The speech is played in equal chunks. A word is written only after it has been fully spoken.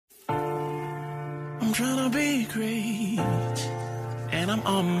I'm trying to be great, and I'm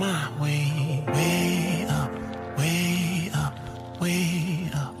on my way. Way up, way up,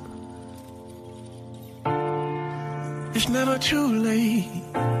 way up. It's never too late,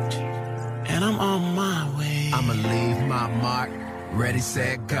 and I'm on my way. I'ma leave my mark. Ready,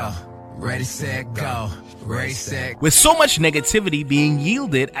 set, go. Ready, set, go. Ready, set. With so much negativity being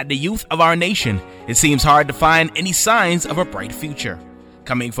yielded at the youth of our nation, it seems hard to find any signs of a bright future.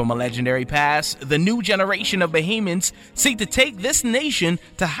 Coming from a legendary past, the new generation of Bahamians seek to take this nation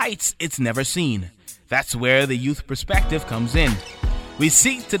to heights it's never seen. That's where the youth perspective comes in. We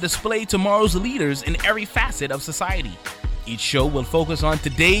seek to display tomorrow's leaders in every facet of society. Each show will focus on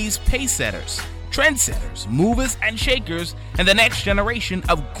today's pace setters, trendsetters, movers and shakers, and the next generation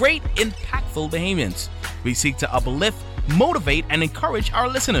of great, impactful Bahamians. We seek to uplift, motivate, and encourage our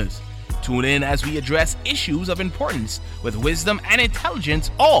listeners. Tune in as we address issues of importance with wisdom and intelligence,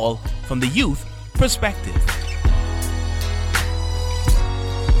 all from the youth perspective.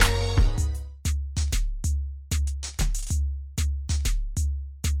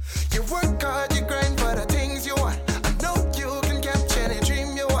 You work hard, you grind for the things you want. I know you can capture any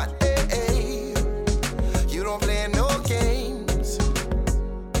dream you want. Hey, hey. You don't play no games.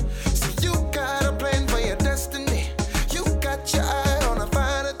 So you got a plan for your destiny. You got your eye on the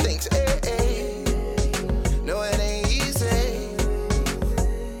finer things. Hey, hey. No, it ain't easy.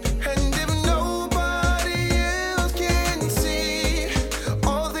 And if nobody else can see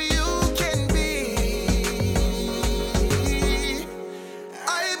all that you can be,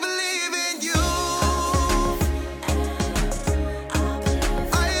 I believe in you.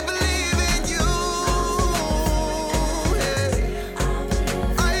 I believe in you. Yeah.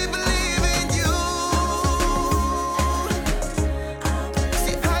 I believe in you.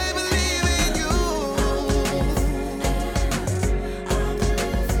 See, I believe in you.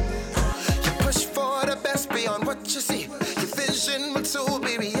 You push for the best beyond what you see. Your vision will soon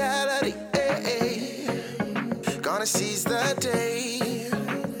be reality. Hey, hey. Gonna seize the day.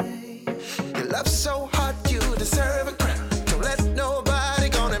 Your love so hot, you deserve a crown. Don't let nobody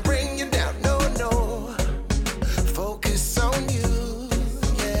gonna bring you down. No, no. Focus on you,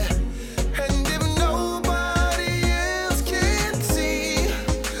 yeah. And if nobody else can see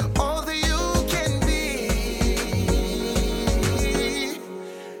all that you can be,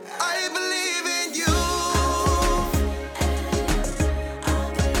 I believe in you.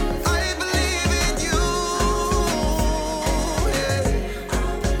 I believe in you, yeah.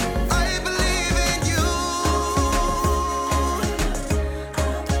 I believe in you.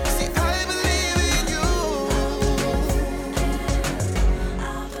 See, I believe in you.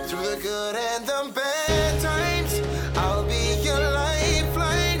 Through the good and the bad times, I'll be your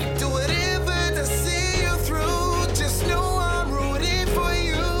lifeline. Do whatever to see you through. Just know I'm rooting for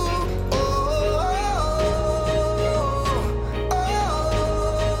you. Oh, oh, oh,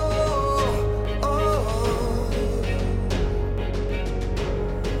 oh.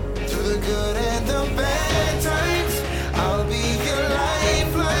 Through the good and the bad times, I'll be your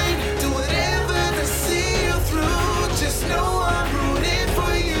lifeline. Do whatever to see you through. Just know I'm rooting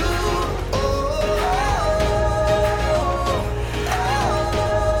for you. Oh, oh,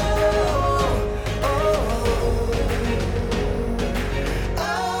 oh,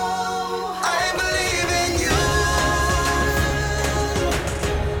 oh. I believe in you.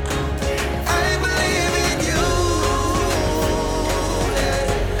 I believe in you.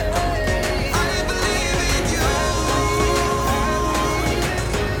 I believe in you.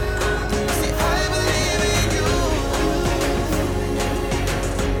 See, I believe in you.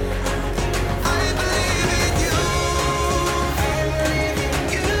 I believe in you. I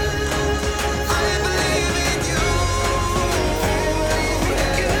believe in you. I believe in you.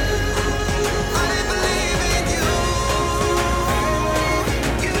 I believe in you.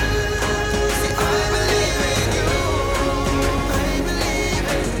 See, I believe in you.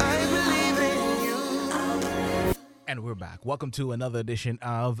 I believe in you. And we're back. Welcome to another edition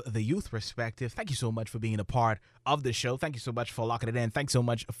of The Youth Perspective. Thank you so much for being a part of the show. Thank you so much for locking it in. Thanks so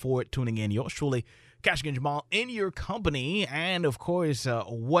much for tuning in. Yours truly, Cash and Jamal, in your company. And of course,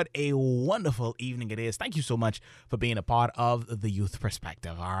 what a wonderful evening it is. Thank you so much for being a part of The Youth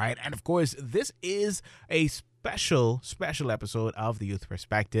Perspective. All right. And of course, this is a special episode of The Youth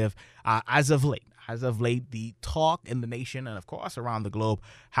Perspective as of late. as of late, the talk in the nation and, of course, around the globe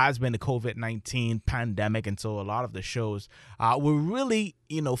has been the COVID-19 pandemic. And so a lot of the shows were really,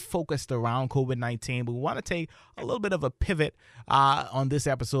 focused around COVID-19. But we want to take a little bit of a pivot on this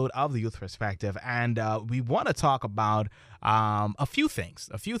episode of the Youth Perspective. And we want to talk about a few things.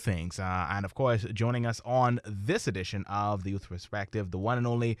 And, of course, joining us on this edition of the Youth Perspective, the one and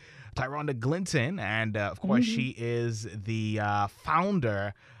only Tyronda Glinton. And, of course, she is the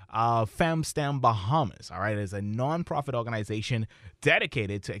founder of S.T.E.M Bahamas. All right, it's a nonprofit organization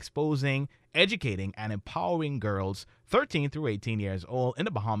dedicated to exposing, educating, and empowering girls 13 through 18 years old in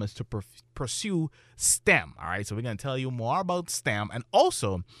the Bahamas to pursue STEM. All right, so we're going to tell you more about STEM, and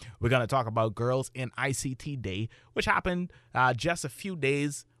also we're going to talk about Girls in ICT Day, which happened just a few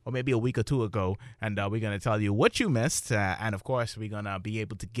days or maybe a week or two ago, and we're going to tell you what you missed, and of course we're going to be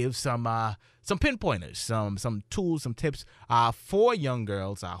able to give some pinpointers, some tools, some tips for young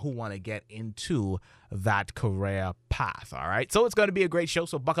girls who want to get into that career path. All right, so it's going to be a great show,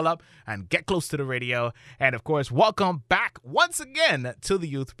 so buckle up and get close to the radio, and of course welcome back once again to the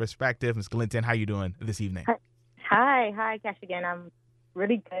Youth Perspective. Ms. Glinton, how you doing this evening? Hi, Cash again. I'm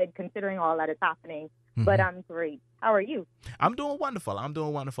really good considering all that is happening. But I'm great. How are you? I'm doing wonderful.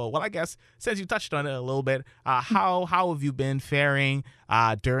 Well, I guess since you touched on it a little bit, how have you been faring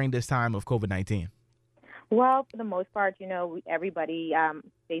during this time of COVID-19? Well, for the most part, everybody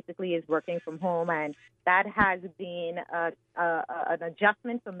basically is working from home, and that has been an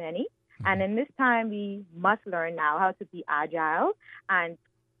adjustment for many. And in this time, we must learn now how to be agile and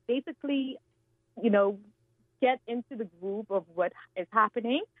basically, get into the groove of what is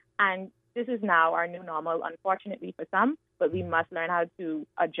happening. And this is now our new normal, unfortunately for some, but we must learn how to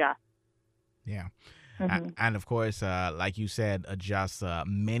adjust. Yeah. And of course, like you said, adjust.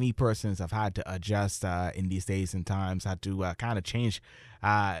 Many persons have had to adjust in these days and times, had to kind of change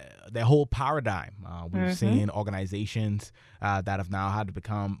their whole paradigm. We've seen organizations that have now had to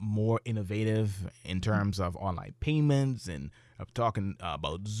become more innovative in terms of online payments, and talking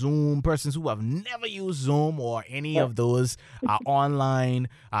about Zoom, persons who have never used Zoom or any of those online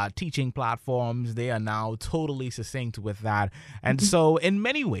teaching platforms. They are now totally succinct with that. And so in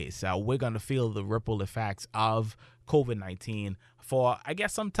many ways, we're going to feel the ripple effects of COVID-19 for, I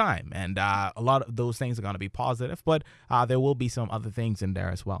guess, some time. And a lot of those things are going to be positive, but there will be some other things in there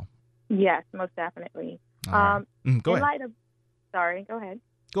as well. Yes, most definitely. Right. Go ahead. Go ahead.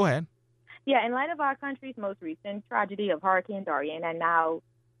 Go ahead. Yeah, in light of our country's most recent tragedy of Hurricane Dorian and now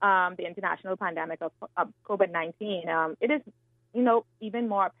the international pandemic of COVID-19, it is, even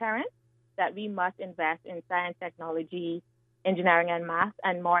more apparent that we must invest in science, technology, engineering, and math,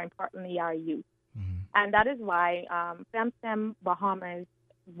 and more importantly, our youth. And that is why S.T.E.M Bahamas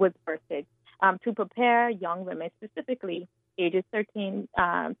was birthed to prepare young women, specifically ages 13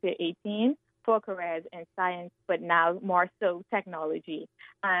 to 18, for careers in science, but now more so technology.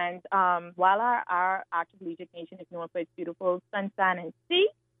 And while our archipelagic nation is known for its beautiful sunshine and sea,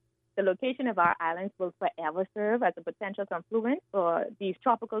 the location of our islands will forever serve as a potential confluence for these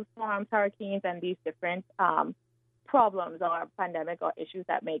tropical storms, hurricanes, and these different problems or pandemic or issues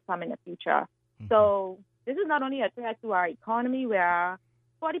that may come in the future. So this is not only a threat to our economy, where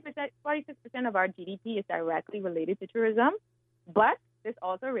 46% of our GDP is directly related to tourism, but this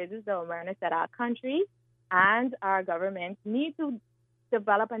also raises the awareness that our country and our government need to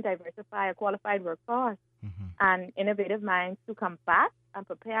develop and diversify a qualified workforce and innovative minds to combat and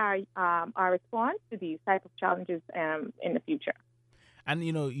prepare our response to these type of challenges in the future. And,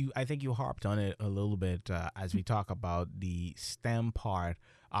 I think you harped on it a little bit as we talk about the STEM part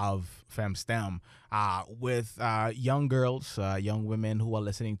of S.T.E.M with young girls, young women who are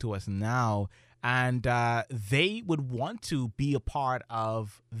listening to us now, and they would want to be a part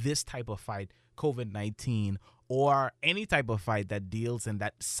of this type of fight, COVID-19, or any type of fight that deals in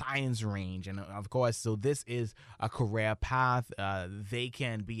that science range. And of course, so this is a career path. They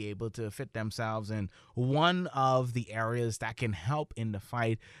can be able to fit themselves in one of the areas that can help in the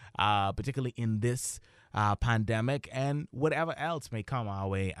fight, particularly in this pandemic and whatever else may come our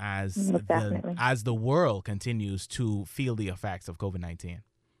way as the world continues to feel the effects of COVID-19.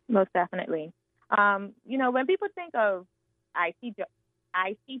 Most definitely. When people think of ICT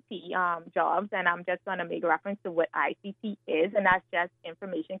jobs, and I'm just going to make reference to what ICT is, and that's just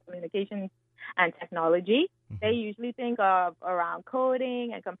information communications and technology. They usually think of around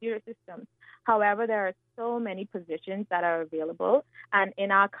coding and computer systems. However, there are so many positions that are available and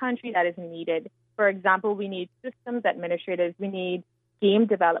in our country that is needed. For example, we need systems administrators, we need game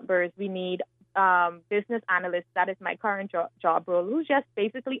developers, we need business analyst. That is my current job role, who just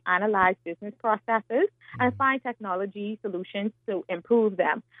basically analyze business processes and find technology solutions to improve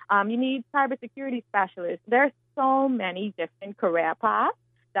them. You need cybersecurity specialists. There's so many different career paths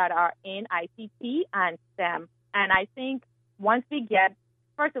that are in ICT and STEM. And I think once we get,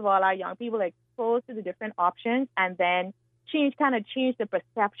 first of all, our young people exposed to the different options, and then change the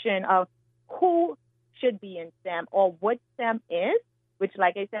perception of who should be in STEM or what STEM is, which,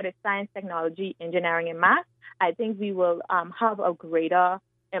 like I said, is science, technology, engineering, and math. I think we will have a greater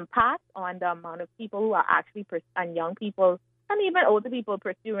impact on the amount of people who are actually, and young people, and even older people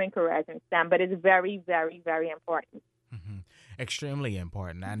pursuing careers in STEM. But it's very, very, very important. Mm-hmm. Extremely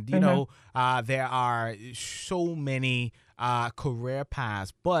important. And, you know, there are so many career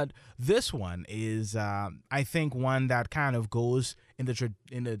paths, but this one is, I think, one that kind of goes in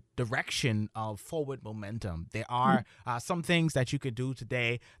the direction of forward momentum. There are some things that you could do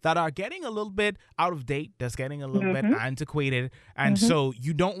today that are getting a little bit out of date, that's getting a little bit antiquated. And so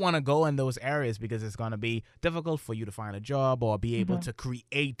you don't want to go in those areas because it's going to be difficult for you to find a job or be able to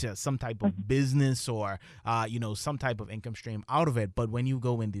create some type of business or, some type of income stream out of it. But when you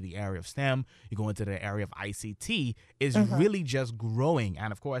go into the area of STEM, you go into the area of ICT, is really just growing.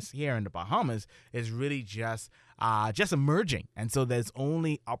 And of course, here in the Bahamas, is really just emerging. And so there's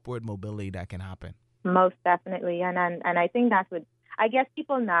only upward mobility that can happen. Most definitely. And I think that's what, I guess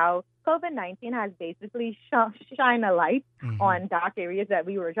people now, COVID-19 has basically shine a light on dark areas that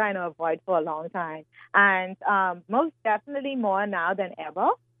we were trying to avoid for a long time. And most definitely more now than ever,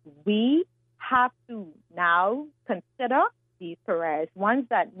 we have to now consider these careers, ones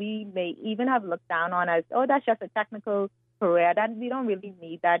that we may even have looked down on as, oh, that's just a technical career, that we don't really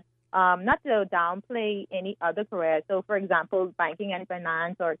need that. Not to downplay any other careers. So, for example, banking and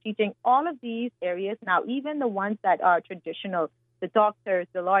finance or teaching, all of these areas now, even the ones that are traditional, the doctors,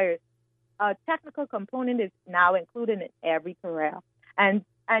 the lawyers, a technical component is now included in every career. And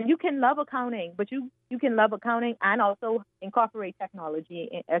you can love accounting, but you can love accounting and also incorporate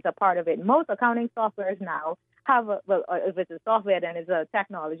technology as a part of it. Most accounting softwares now have if it's a software, then it's a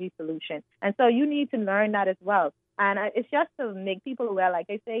technology solution. And so you need to learn that as well. And it's just to make people aware, like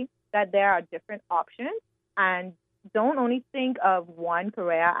I say, that there are different options, and don't only think of one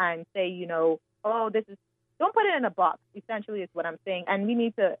career and say, oh, don't put it in a box, essentially is what I'm saying. And we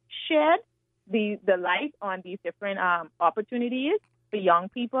need to shed the light on these different opportunities for young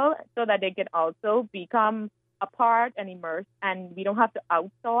people so that they can also become a part and immerse, and we don't have to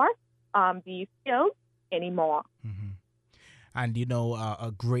outsource these skills anymore. And,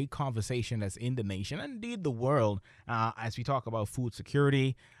 a great conversation that's in the nation and indeed the world as we talk about food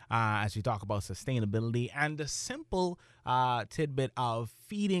security, as we talk about sustainability, and the simple tidbit of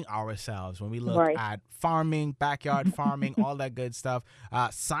feeding ourselves. When we look at farming, backyard farming, all that good stuff,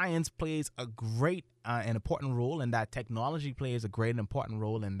 science plays a great and important role in that. Technology plays a great and important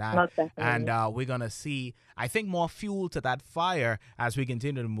role in that. And we're going to see, I think, more fuel to that fire as we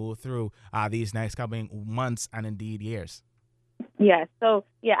continue to move through these next coming months and indeed years. Yes. So,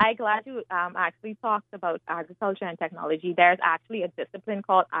 I'm glad you actually talked about agriculture and technology. There's actually a discipline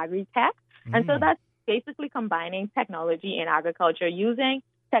called agri-tech. And so that's basically combining technology in agriculture, using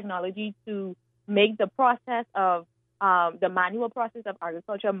technology to make the process of the manual process of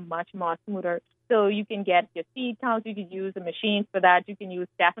agriculture much more smoother. So you can get your seed counts, you can use the machines for that, you can use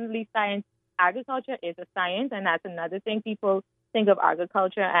definitely science. Agriculture is a science, and that's another thing. People think of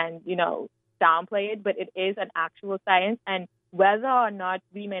agriculture and, downplay it, but it is an actual science. And whether or not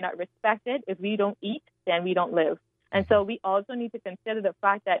we may not respect it, if we don't eat, then we don't live. And so we also need to consider the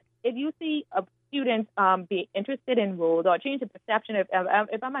fact that if you see a student be interested in enrolled or change the perception,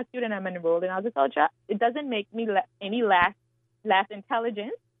 if I'm a student, I'm enrolled in agriculture, it doesn't make me any less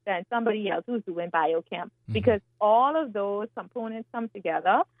intelligent than somebody else who's doing biochem, because all of those components come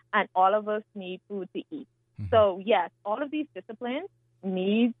together and all of us need food to eat. So yes, all of these disciplines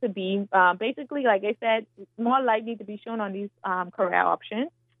need to be basically, like I said, more light need to be shown on these career options.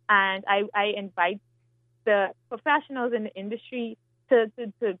 And I invite the professionals in the industry to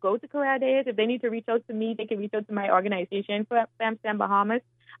go to career days. If they need to reach out to me, they can reach out to my organization, S.T.E.M Bahamas,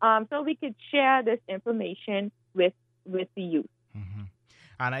 so we could share this information with the youth.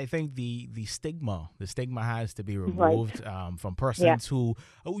 And I think the stigma has to be removed from persons who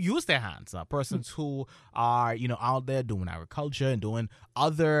use their hands, persons who are, out there doing agriculture and doing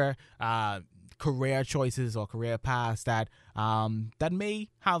other career choices or career paths that may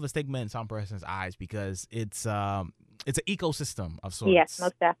have a stigma in some person's eyes, because it's an ecosystem of sorts. Yes,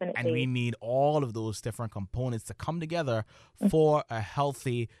 most definitely. And we need all of those different components to come together for a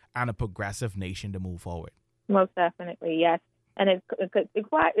healthy and a progressive nation to move forward. Most definitely, yes. and it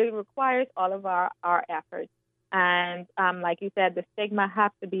requires all of our efforts. And like you said, the stigma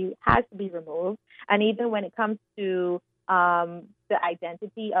has to be removed. And even when it comes to the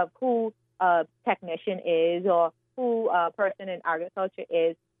identity of who a technician is or who a person in agriculture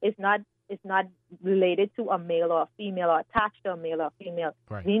is, it's not related to a male or a female or attached to a male or female.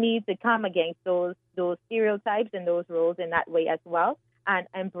 Right. We need to come against those stereotypes and those roles in that way as well, and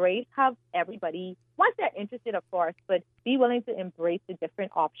have everybody, once they're interested, of course, but be willing to embrace the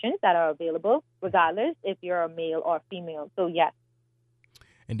different options that are available, regardless if you're a male or female. So yes.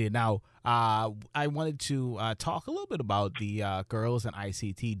 Indeed. Now, I wanted to talk a little bit about the Girls in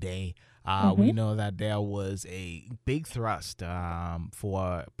ICT Day. We know that there was a big thrust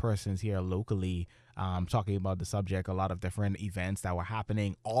for persons here locally talking about the subject, a lot of different events that were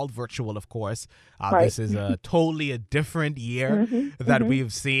happening, all virtual, of course. Right. This is totally a different year that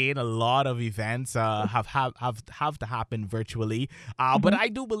we've seen. A lot of events have to happen virtually. But I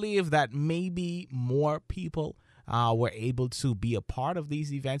do believe that maybe more people were able to be a part of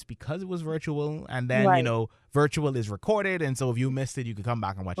these events because it was virtual, and then Right. Virtual is recorded, and so if you missed it, you could come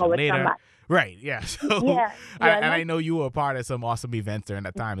back and watch it Always come later. back. Right? Yeah. So, Yeah. and I know you were a part of some awesome events during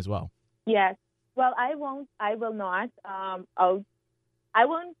that time as well. Yes. Well, I will not. I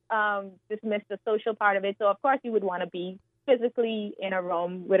won't dismiss the social part of it. So, of course, you would want to be physically in a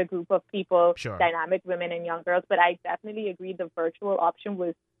room with a group of people, Sure. dynamic women and young girls. But I definitely agree the virtual option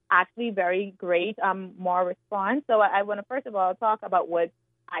was actually very great, more response. So I want to, first of all, talk about what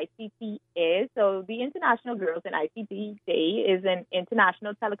ICT is. So the International Girls in ICT Day is an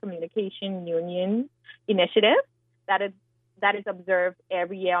international telecommunication union initiative that is observed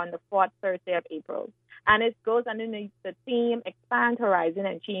every year on the fourth Thursday of April. And it goes underneath the theme, expand horizon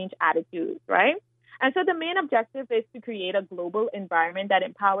and change attitudes, right? And so the main objective is to create a global environment that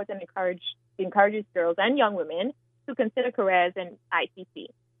empowers and encourages girls and young women to consider careers in ICT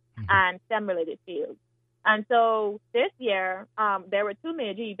and STEM-related fields. And so this year, there were two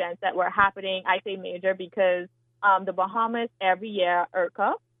major events that were happening. I say major because the Bahamas every year,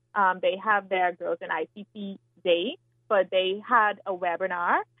 ERCA, they have their Girls in ICT Day, but they had a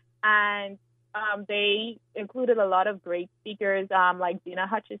webinar, and they included a lot of great speakers like Gina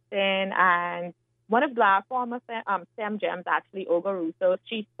Hutchison and one of the former STEM gems, actually, Olga Russo.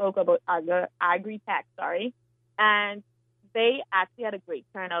 She spoke about agri-tech, and they actually had a great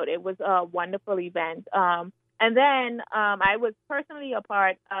turnout. It was a wonderful event. And then I was personally a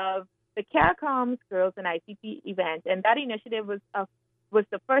part of the CARICOM's Girls in ICT event, and that initiative was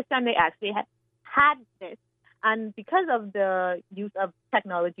the first time they actually had this. And because of the use of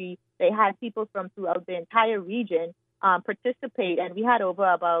technology, they had people from throughout the entire region participate, and we had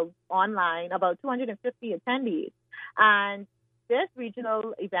about 250 attendees. And this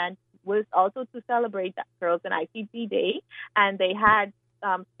regional event was also to celebrate that Girls in ICT Day, and they had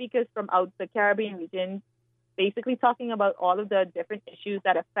speakers from out the Caribbean region basically talking about all of the different issues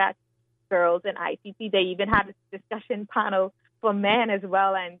that affect girls in ICT. They even had a discussion panel for men as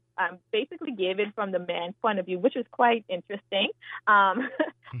well, and basically gave it from the man's point of view, which was quite interesting.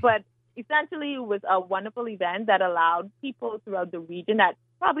 But essentially, it was a wonderful event that allowed people throughout the region that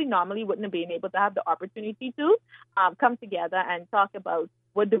probably normally wouldn't have been able to have the opportunity to come together and talk about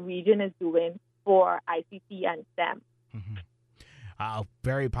what the region is doing for ICT and STEM.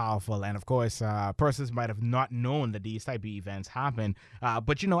 Very powerful. And of course, persons might have not known that these type of events happen.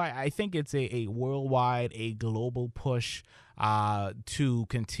 But, I think it's a worldwide, a global push to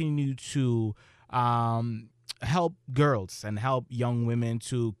continue to help girls and help young women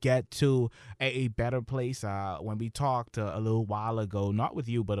to get to a better place. When we talked a little while ago, not with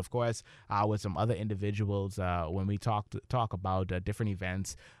you, but of course with some other individuals, when we talk about different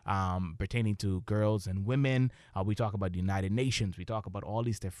events pertaining to girls and women, we talk about the United Nations, we talk about all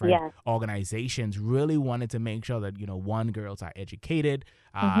these different organizations really wanted to make sure that girls are educated,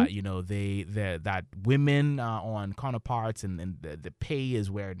 that women on counterparts and the pay is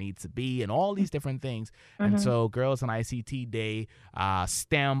where it needs to be, and all these different things. And so Girls on ICT Day,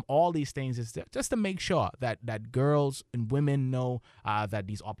 STEM, all these things is just to make sure that girls and women know that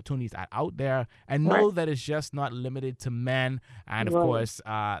these opportunities are out there, and know that it's just not limited to men and, of course,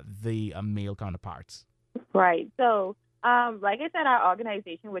 the male counterparts. Right. So, like I said, our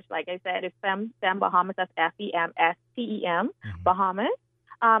organization, which, like I said, is STEM Bahamas, that's S.T.E.M, S.T.E.M, Bahamas.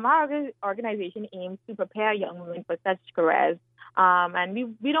 Our organization aims to prepare young women for such careers.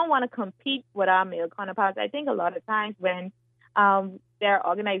 And we don't want to compete with our male counterparts. I think a lot of times when there are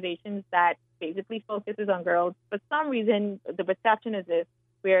organizations that basically focuses on girls, for some reason the perception is this: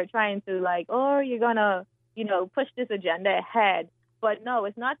 we're trying to you're gonna push this agenda ahead But no,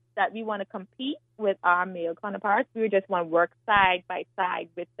 it's not that we want to compete with our male counterparts. We just want to work side by side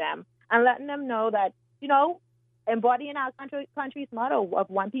with them and letting them know that, embodying our country's motto of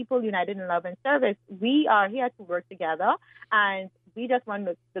one people united in love and service, we are here to work together. And we just want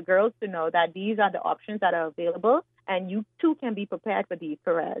the girls to know that these are the options that are available, and you too can be prepared for these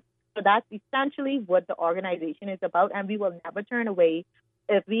careers. So that's essentially what the organization is about, and we will never turn away.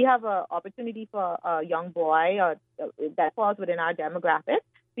 If we have an opportunity for a young boy or that falls within our demographic,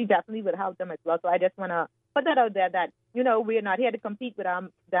 we definitely would help them as well. So I just want to put that out there that, we're not here to compete with our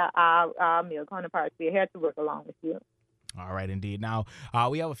male counterparts. We're here to work along with you. All right, indeed. Now,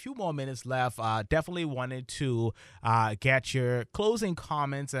 we have a few more minutes left. Definitely wanted to get your closing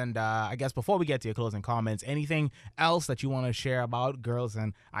comments. And I guess before we get to your closing comments, anything else that you want to share about Girls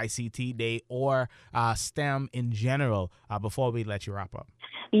and ICT Day or STEM in general before we let you wrap up?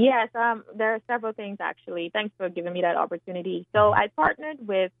 Yes, there are several things, actually. Thanks for giving me that opportunity. So I partnered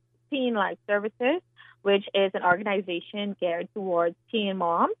with Teen Life Services, which is an organization geared towards teen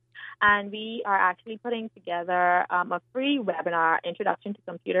moms. And we are actually putting together a free webinar, Introduction to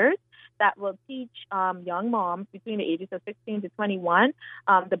Computers, that will teach young moms between the ages of 16 to 21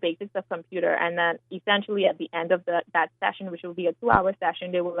 the basics of computer. And then essentially at the end of that session, which will be a 2-hour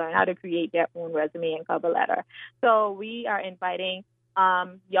session, they will learn how to create their own resume and cover letter. So we are inviting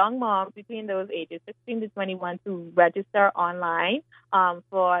young moms between those ages, 16 to 21, to register online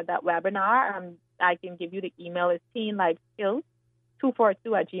for that webinar. I can give you the email. It's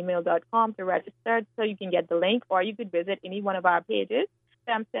teenlifeskills242@gmail.com to register, so you can get the link, or you could visit any one of our pages,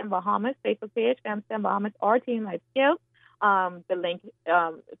 S.T.E.M Bahamas, Facebook page, S.T.E.M Bahamas, or Teen Life Skills. The link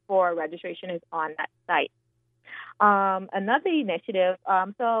for registration is on that site. Another initiative,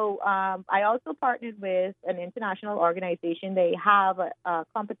 I also partnered with an international organization. They have a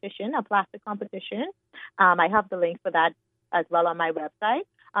competition, a plastic competition. I have the link for that as well on my website.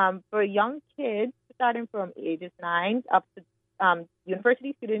 For young kids, starting from ages 9 up to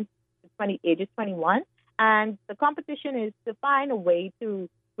university students ages 21. And the competition is to find a way to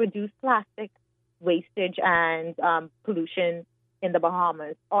reduce plastic wastage and pollution in the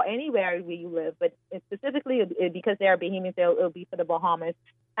Bahamas or anywhere where you live. But specifically, because they are Bahamians, it'll be for the Bahamas.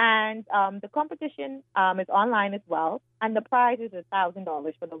 And the competition is online as well. And the prize is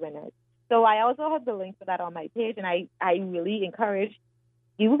 $1,000 for the winners. So I also have the link for that on my page. And I really encourage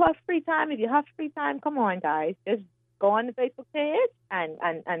you have free time. If you have free time, come on, guys. Just go on the Facebook page and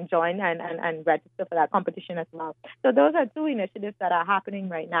join and register for that competition as well. So those are 2 initiatives that are happening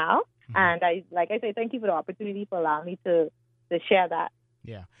right now. And I say, thank you for the opportunity for allowing me to share that.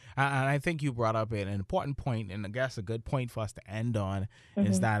 Yeah. And I think you brought up an important point, and I guess a good point for us to end on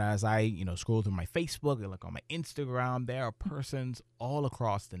is that as I, scroll through my Facebook and look on my Instagram, there are persons all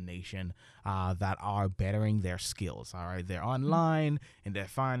across the nation that are bettering their skills. All right. They're online and they're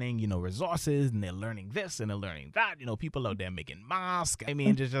finding, resources, and they're learning this and they're learning that. People out there making masks. I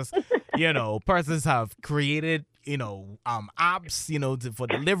mean, just persons have created, apps, for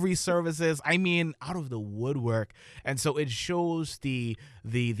delivery services. I mean, out of the woodwork. And so it shows the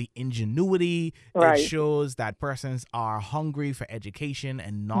ingenuity. Right. It shows that persons are hungry for education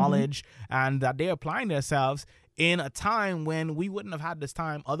and knowledge, and that they're applying themselves in a time when we wouldn't have had this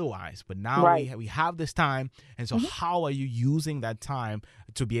time otherwise. But now we have this time. And so how are you using that time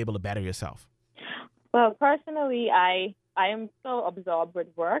to be able to better yourself? Well, personally, I am so absorbed with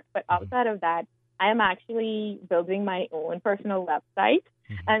work, but outside of that, I am actually building my own personal website.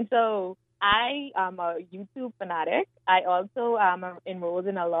 And so I am a YouTube fanatic. I also am enrolled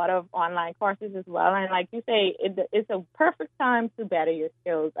in a lot of online courses as well. And like you say, it's a perfect time to better your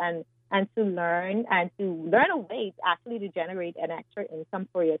skills and to learn a way to generate an extra income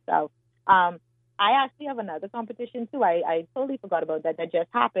for yourself. I actually have another competition too. I totally forgot about that. That just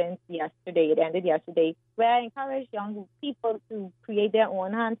happened yesterday. It ended yesterday, where I encourage young people to create their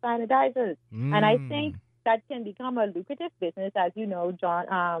own hand sanitizers. And I think that can become a lucrative business, as you know, John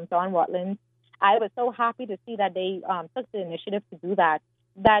Watland. I was so happy to see that they took the initiative to do that.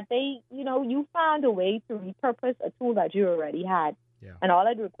 That they, you found a way to repurpose a tool that you already had. Yeah. And all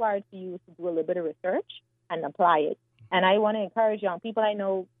it requires for you is to do a little bit of research and apply it. And I want to encourage young people. I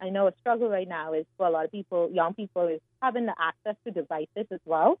know a struggle right now is for a lot of people, young people, is having the access to devices as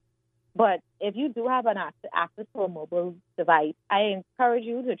well. But if you do have an access to a mobile device, I encourage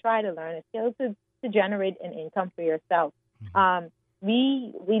you to try to learn a skill to generate an income for yourself.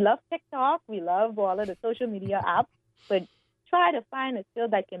 We love TikTok. We love all of the social media apps, but try to find a skill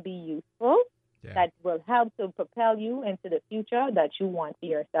that can be useful, that will help to propel you into the future that you want for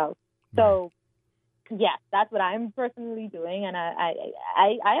yourself. So, yes, that's what I'm personally doing, and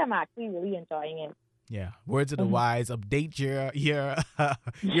I am actually really enjoying it. Yeah, words of the wise. Update your your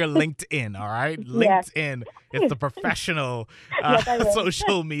LinkedIn. All right, Yes. LinkedIn. It's the professional Yes, I will.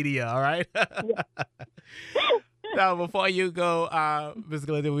 social media. All right. Now, before you go, Ms.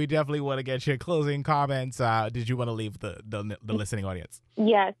 Glinton, we definitely want to get your closing comments. Did you want to leave the listening audience?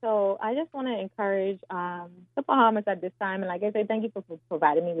 Yeah, so I just want to encourage the Bahamas at this time, and like I said, thank you for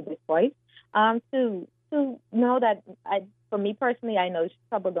providing me with this voice. To know that for me personally, I know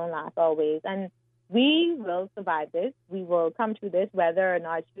trouble don't last always, and we will survive this. We will come through this, whether or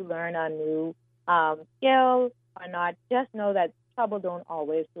not you learn a new skill or not. Just know that trouble don't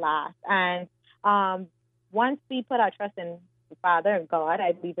always last, and once we put our trust in the Father and God,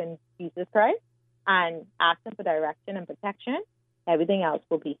 I believe in Jesus Christ, and ask Him for direction and protection, everything else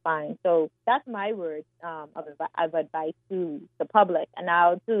will be fine. So that's my words of advice to the public. And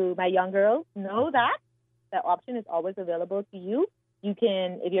now to my young girls, know that the option is always available to you. You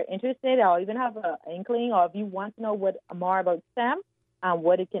can, if you're interested or even have an inkling, or if you want to know more about STEM,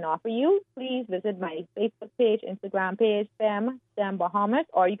 what it can offer you, please visit my Facebook page, Instagram page, S.T.E.M Bahamas,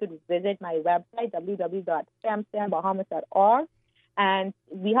 or you could visit my website, www.stembahamas.org. And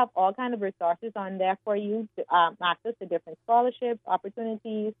we have all kinds of resources on there for you to access to different scholarships,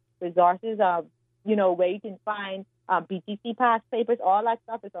 opportunities, resources of, where you can find BTC past papers. All that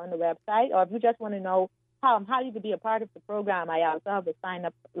stuff is on the website. Or if you just want to know how you could be a part of the program, I also have a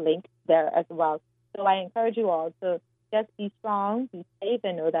sign-up link there as well. So I encourage you all to just be strong, be safe,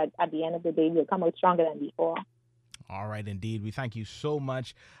 and know that at the end of the day, you'll come out stronger than before. All right, indeed. We thank you so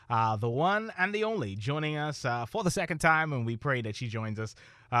much. The one and the only joining us for the second time, and we pray that she joins us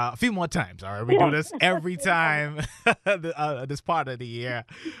a few more times. All right, we do this every time this part of the year.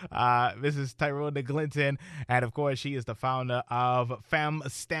 Mrs. Tyrone Glinton, and of course, she is the founder of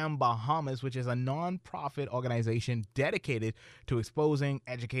S.T.E.M Bahamas, which is a non-profit organization dedicated to exposing,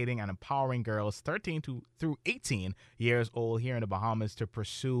 educating, and empowering girls 13 through 18 years old here in the Bahamas to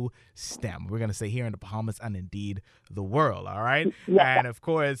pursue STEM. We're going to say here in the Bahamas and indeed the world, all right? Yeah. And of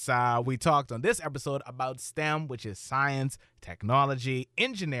course, we talked on this episode about STEM, which is science, technology,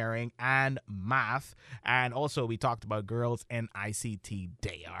 engineering, and math. And also we talked about Girls in ICT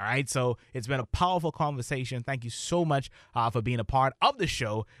Day, all right? So it's been a powerful conversation. Thank you so much for being a part of the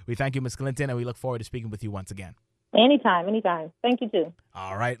show. We thank you, Ms. Clinton, and we look forward to speaking with you once again. Anytime. Thank you, too.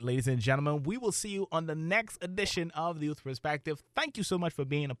 All right, ladies and gentlemen, we will see you on the next edition of The Youth Perspective. Thank you so much for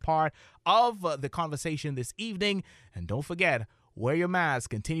being a part of the conversation this evening. And don't forget, wear your mask,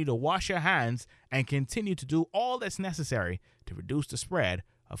 continue to wash your hands, and continue to do all that's necessary to reduce the spread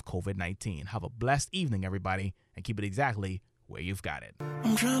of COVID-19. Have a blessed evening, everybody, and keep it exactly where you've got it.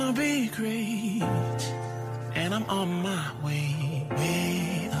 I'm trying to be great, and I'm on my way.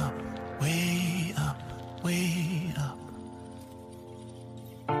 Way up, way up, way up.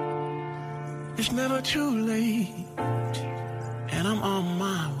 It's never too late, and I'm on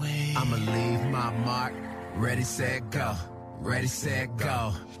my way. I'ma leave my mark, ready, set, go. Ready, set,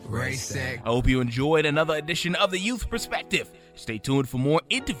 go. Ready, set. I hope you enjoyed another edition of The Youth Perspective. Stay tuned for more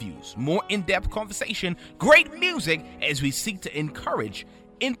interviews, more in-depth conversation, great music as we seek to encourage,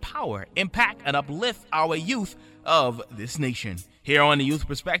 empower, impact, and uplift our youth of this nation. Here on The Youth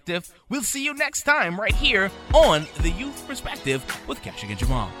Perspective, we'll see you next time right here on The Youth Perspective with Keshik and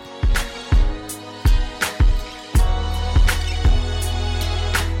Jamal.